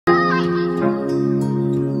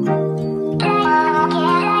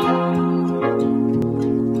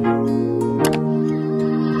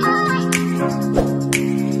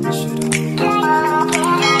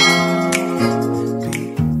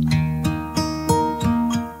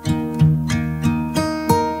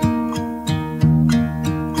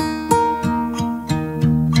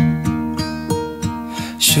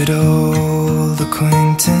Should old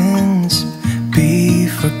acquaintance be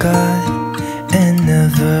forgot and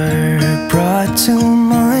never brought to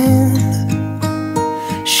mind?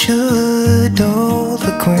 Should old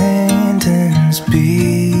acquaintance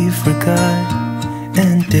be forgot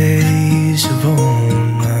and days of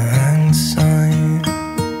old lang syne?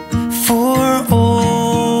 For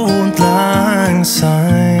old lang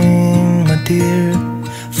syne, my dear,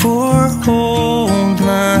 for old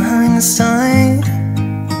lang syne,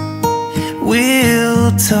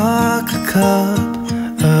 we'll talk a cup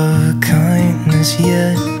of kindness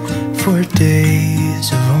yet for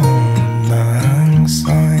days of old lang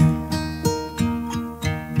syne.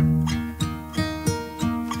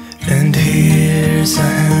 And here's a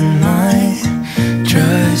hand, my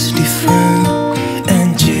trusty friend,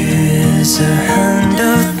 and here's a hand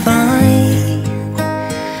of thine.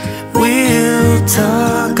 We'll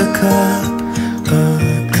talk a cup of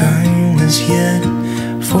kindness yet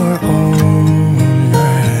for old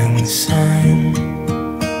lang syne.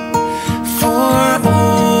 For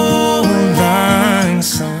old lang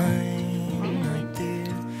syne, my dear.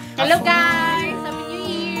 Hello guys! Happy New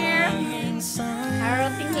Year!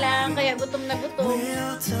 Harating lang, kaya gutom na gutom.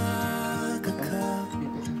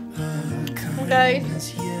 Guys.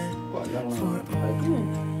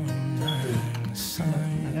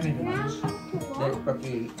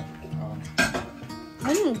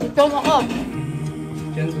 Gutom ako.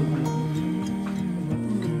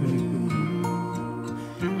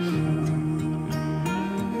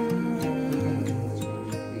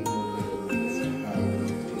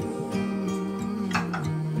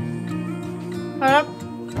 Harap.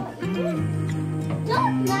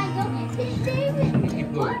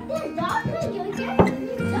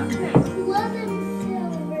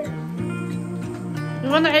 You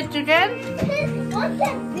wanna eat chicken? What's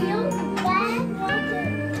that real bad? What's it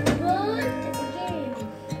good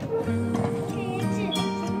game?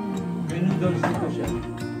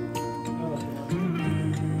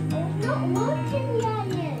 Not working yet.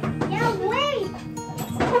 Yeah, wait.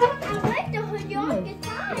 I like to hold you all the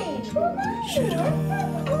time.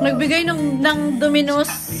 Nagbigay ng Domino's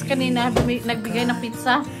kanina, nagbigay ng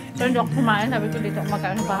pizza. Pero hindi ako kumain, sabi ko dito ako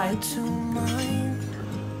magkain sa bahay.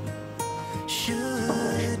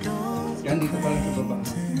 Yan, dito pala sa baba.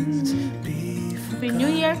 Happy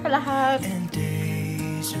New Year sa lahat!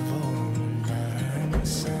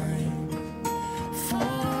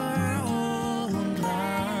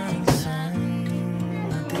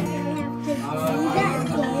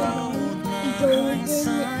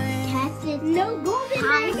 No golden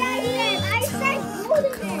egg. I said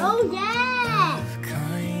golden egg. Oh yeah.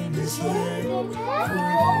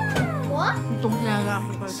 What? Itong talaga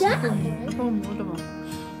ako. Ito mo.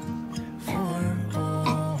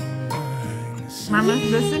 Mama's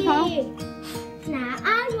blessing, huh? Now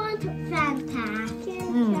I want fantastic.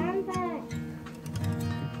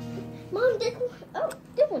 Mom, this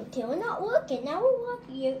one's still not working. Now we'll watch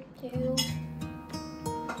YouTube.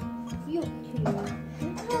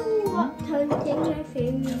 What hunting my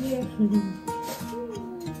favorite?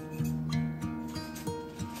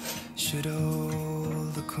 Should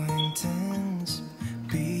old acquaintance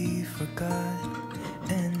be forgot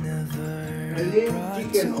and never Earlier, brought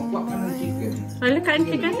chicken. to Okwa ka ng chicken. Really, kain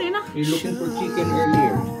chicken, Tina? You're looking for chicken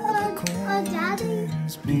earlier. Daddy,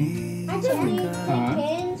 be I don't need Huh?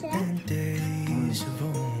 chicken. and days of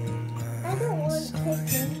old I don't want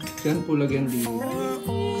chicken. Yan po lagyan dito.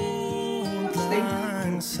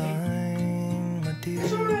 lang syne, my dear,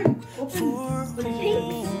 for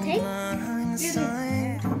Take. lang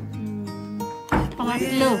syne.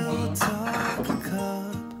 Pangatlo. We'll talk a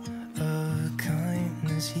cup of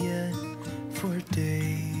kindness yet for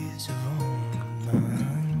days of old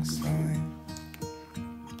lang syne.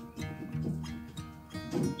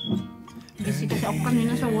 Kasi ako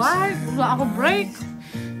kanina sa work. Wala ako break.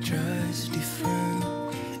 Trusty friend,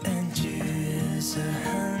 and just a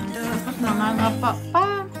hand of Tapos nangangapa pa.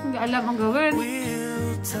 Hindi alam ang gawin.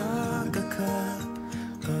 we'll talk a cup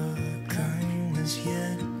of kindness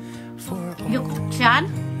yet for Yung old siyan?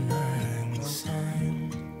 lang syne.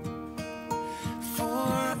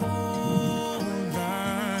 For old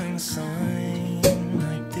lang syne,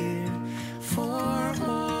 my dear, for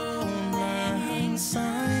old lang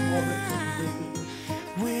syne,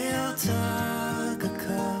 we'll talk a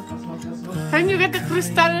cup of Can you get the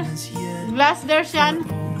crystal glass there, Sian?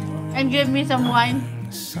 And give me some wine.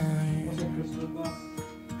 syne.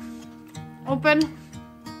 Open.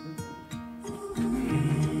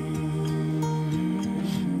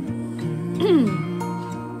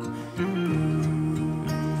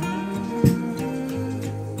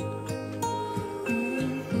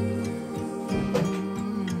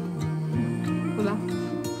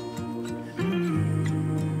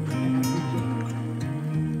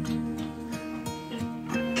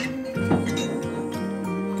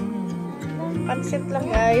 pansit lang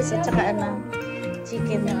guys. At saka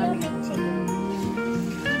chicken na kami.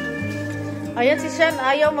 Ayan si Sean,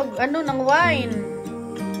 ayaw ng wine.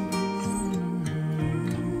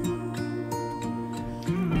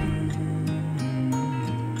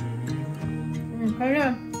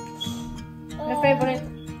 Kaya, my favorite.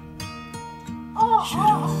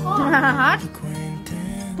 Hot?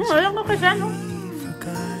 Alam ko kasi ano.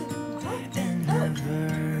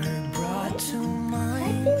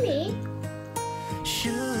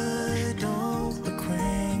 Should old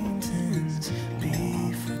acquaintance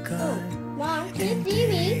be forgot? Mom, can you see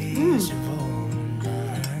me?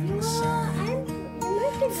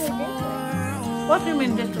 What do you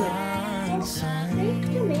mean this way? Next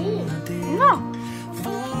to me. No.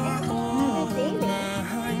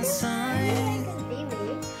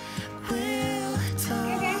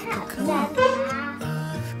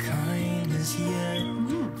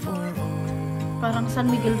 Parang San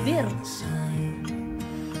Miguel Beer.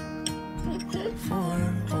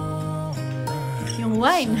 Yung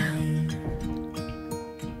wine.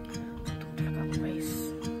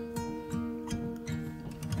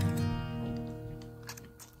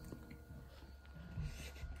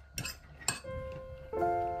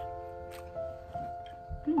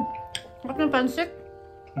 Sarap ng pansit.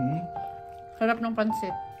 Sarap ng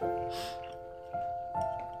pansit.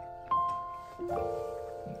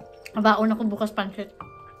 Baon ako bukas pansit.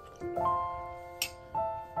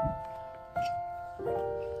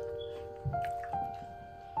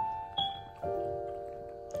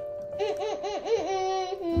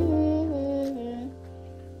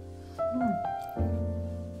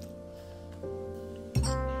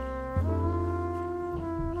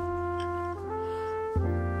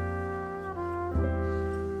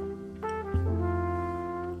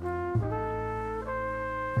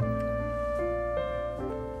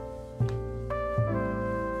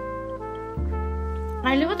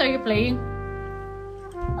 Kylie, what are you playing?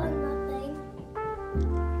 Nothing.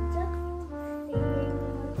 Just seeing.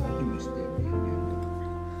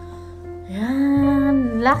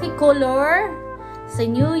 Yan. Lucky color sa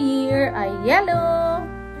New Year ay yellow,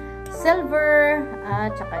 silver,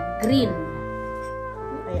 at saka green.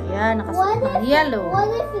 Kaya yan, nakasuot ng yellow.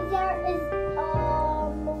 What if there is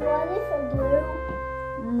what if a blue?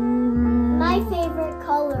 My favorite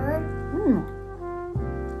color.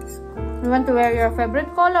 You want to wear your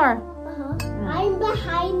favorite color? I'm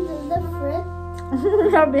behind the fruit.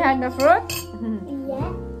 You're behind the fruit?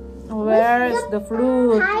 Yeah. Where is the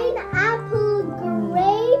fruit? Pineapple,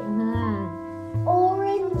 grape,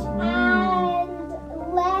 orange, and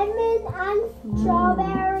lemon, and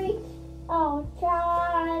strawberry. Oh,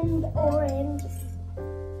 and orange.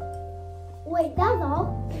 Wait, that's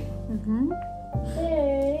all.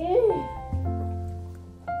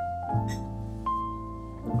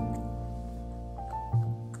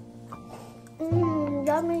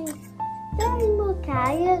 That means more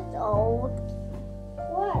carrots. Oh,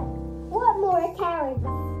 what? What more carrots?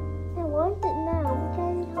 I want it now.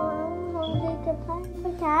 I'm hungry to plant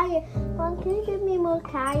for carrots. Mom, can you give me more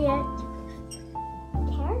carrots?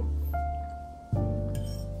 Carrots?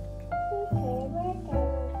 Okay, where are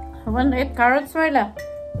carrots? I want to eat carrots, Ryla.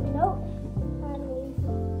 Nope.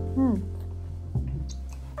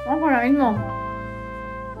 Ano kanain mo?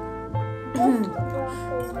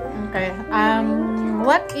 Okay.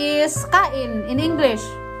 What is kain in English?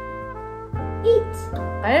 Eat.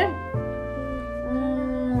 Okay.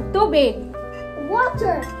 Tubig.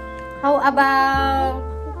 Water. How about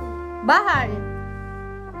bahay?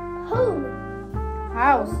 Home.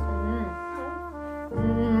 House.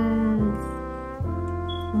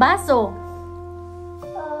 Baso.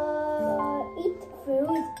 Eat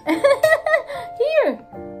food. Here.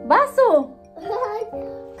 Baso.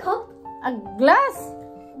 Cup. A glass.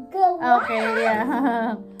 Glass. Okay,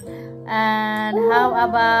 yeah. And how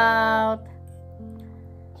about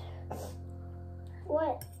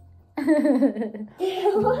What?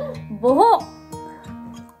 buhok?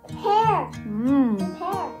 Hair.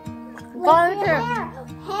 Hair. Call Like it your hair.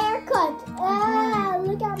 Haircut.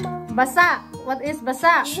 Look at my Basa. What is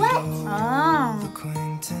basa? wet. Ah,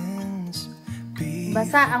 Acquaintance be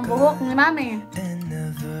basa ang buhok ni Mami. and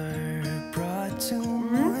never brought to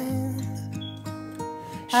mind.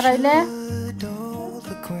 Harayla, Should old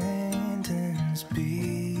acquaintance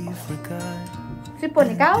be forgot?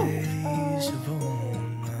 sipon ikaw? Days of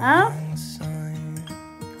old Ha? lang syne.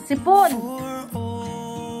 Sipon. For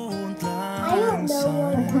old I don't lang know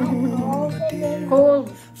what syne. I'm called. Cold.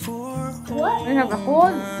 For What? We have a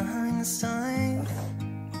cold. lang syne.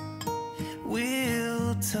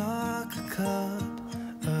 We'll talk a cup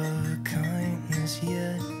of kindness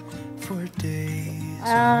yet for days.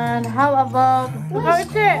 And how about...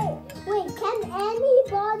 Wait, can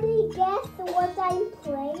anybody guess what I'm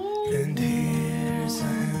playing? And here's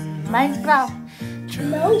an Minecraft.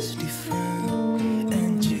 No,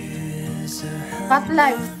 and just a Cut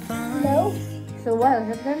life. no. So what is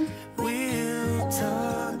it then? we'll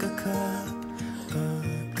talk a cup of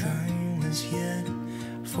kindness yet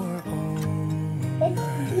for all. It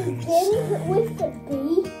begins with the B.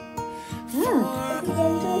 Hmm. It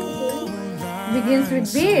begins with Begins with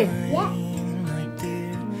B. B. Yeah. My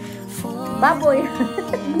dear, Baboy.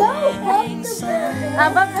 No, Bob the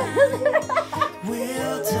Builder. Bob the Builder.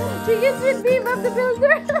 we'll talk Begins with B, Bob the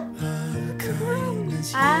Builder. of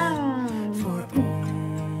kindness Ah. for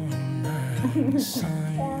all my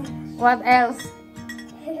son. What else?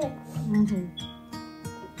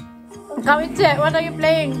 Ikaw, Itche, what are you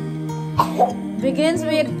playing? Begins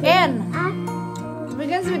with N.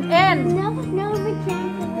 Begins with N. No, we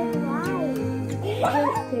can't do it live.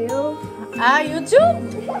 Ah, YouTube?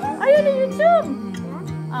 Are you on YouTube?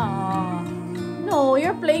 Ah. No,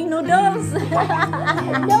 you're playing noodles.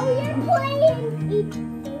 No, you're playing eat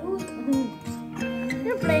food.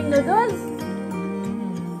 You're playing noodles.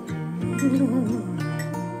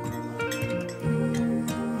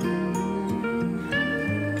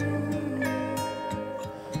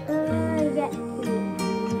 Get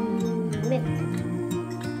Mitt.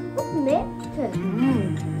 What's Mitt?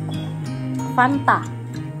 Fanta.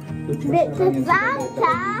 Mitt is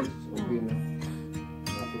Fanta.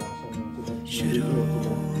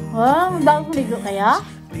 Oh, bagong ligo kaya?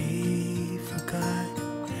 Be forgot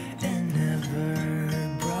and never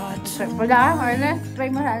brought to Try mo lang, Ernest.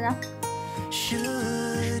 Try mo sana.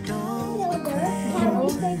 should all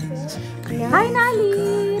Hi,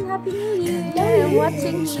 Nalin! Happy New Year! I'm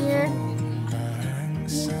watching here.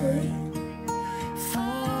 for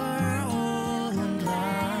all and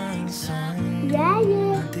long sun. Yeah.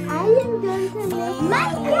 I am going to make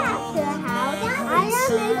Minecraft house. I am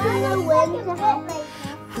making a winter house.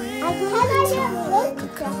 I get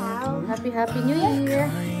winter house. Happy New Year!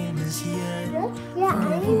 Kindness yet Yeah,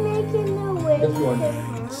 I am making a This one. winter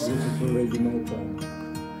This house. is original one.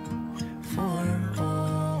 for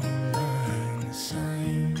all long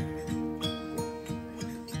sun.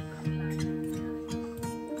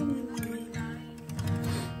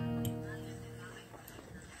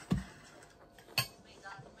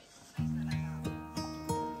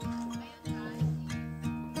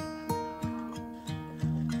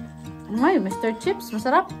 Ay, Mr. Chips.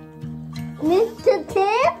 Masarap. Mr.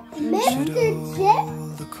 Chip? Mr. Chip?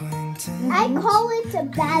 Old acquaintance I call it a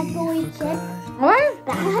bad boy chip. What?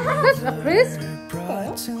 That's a crisp.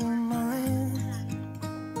 brought to mind.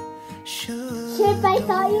 Should Chip, I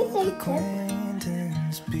thought you said chip.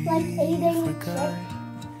 acquaintance be Like eating forgot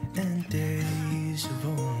chip. and days of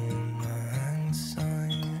old lang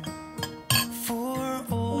syne. For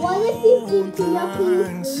old What if you eat yucky lang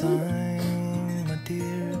food? syne, my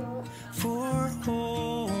dear. For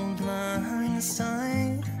old lang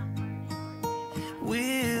syne,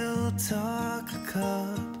 we'll talk a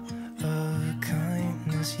cup of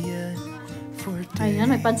kindness yet for Ayan,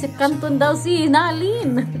 may pansit canton daw si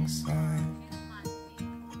Nalin. sign.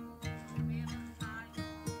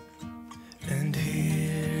 And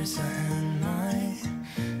here's a hand my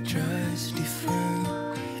trusty friend,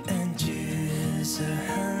 and just a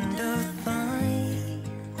hand of thine.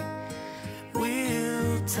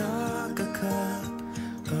 We'll talk a cup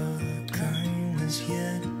of kindness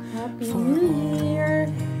yet Happy New Year!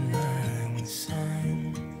 lang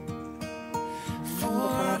syne.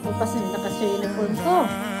 Papasin na kasi yung uniform ko.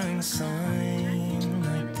 Lang syne,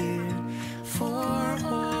 my dear. For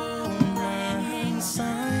old lang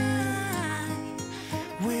syne,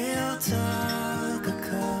 we'll talk a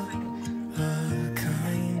cup of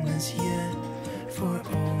kindness yet for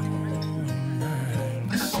old lang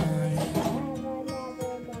syne.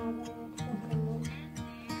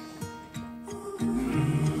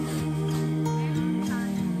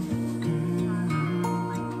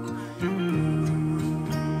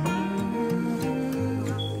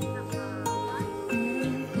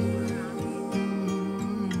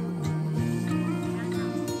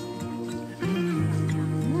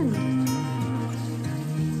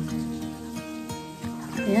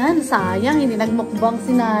 Ayan, sayang, hindi nagmukbang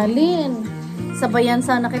si Nalin. Sabayan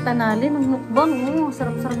sana kita, Nalin, magmukbang. Oh,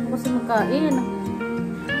 sarap-sarap mo kasi magkain.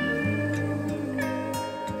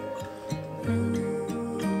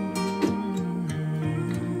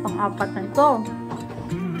 Pang-apat na ito.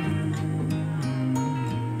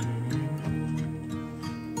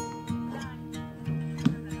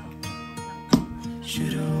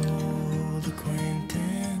 Should old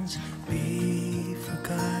acquaintance be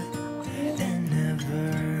forgot and never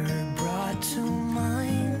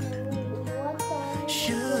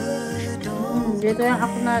Dito yung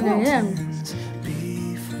ako na ganyan.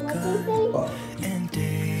 be What forgot, do you say? and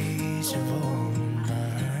days of old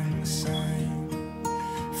lang syne.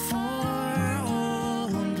 For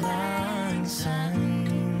old lang syne,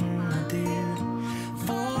 my dear.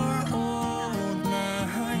 For old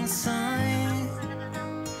lang syne.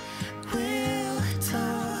 We'll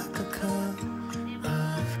talk a cup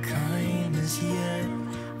of kindness yet.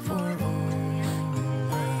 For old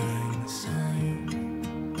lang syne.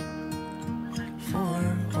 For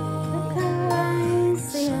old.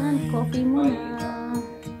 Guys, ayan, coffee muna.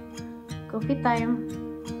 Coffee time.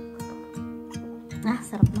 Ah,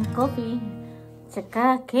 sarap ng coffee.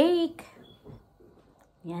 Tsaka cake.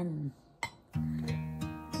 Yan.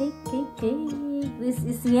 Cake, cake, cake. This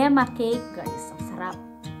is Yema cake, guys. Ang sarap.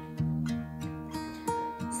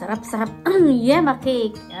 Sarap, sarap. Yema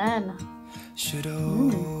cake. Yan. Should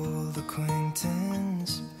old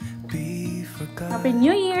acquaintance be forgot? Happy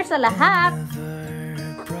New Year sa lahat.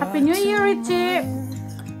 Happy New Year, Richie.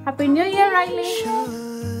 Happy New Year, Riley.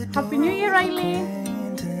 Happy New Year, Riley.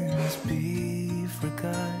 Acquaintance be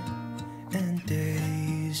forgot, and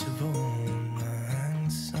days of old lang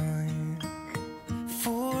syne.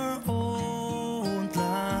 For old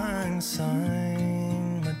lang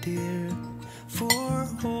syne, my dear. For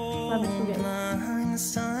old lang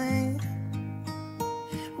syne.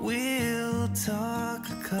 We'll talk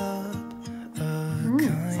a cup of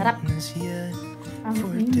sarap. kindness yet. Ang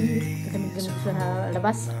gamit-gamit sa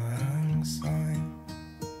labas. Lang syne.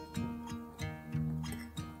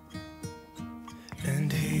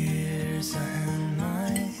 And here's a hand,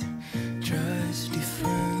 my trusty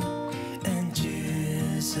friend, and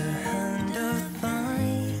here's a hand of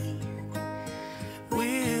thine.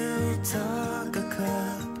 We'll talk a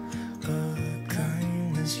cup of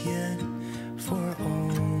kindness yet. For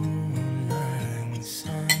old lang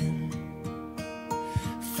syne.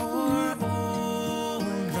 For old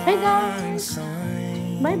Hey, lang guys.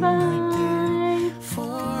 syne. Bye-bye.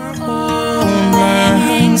 For old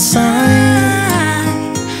lang syne.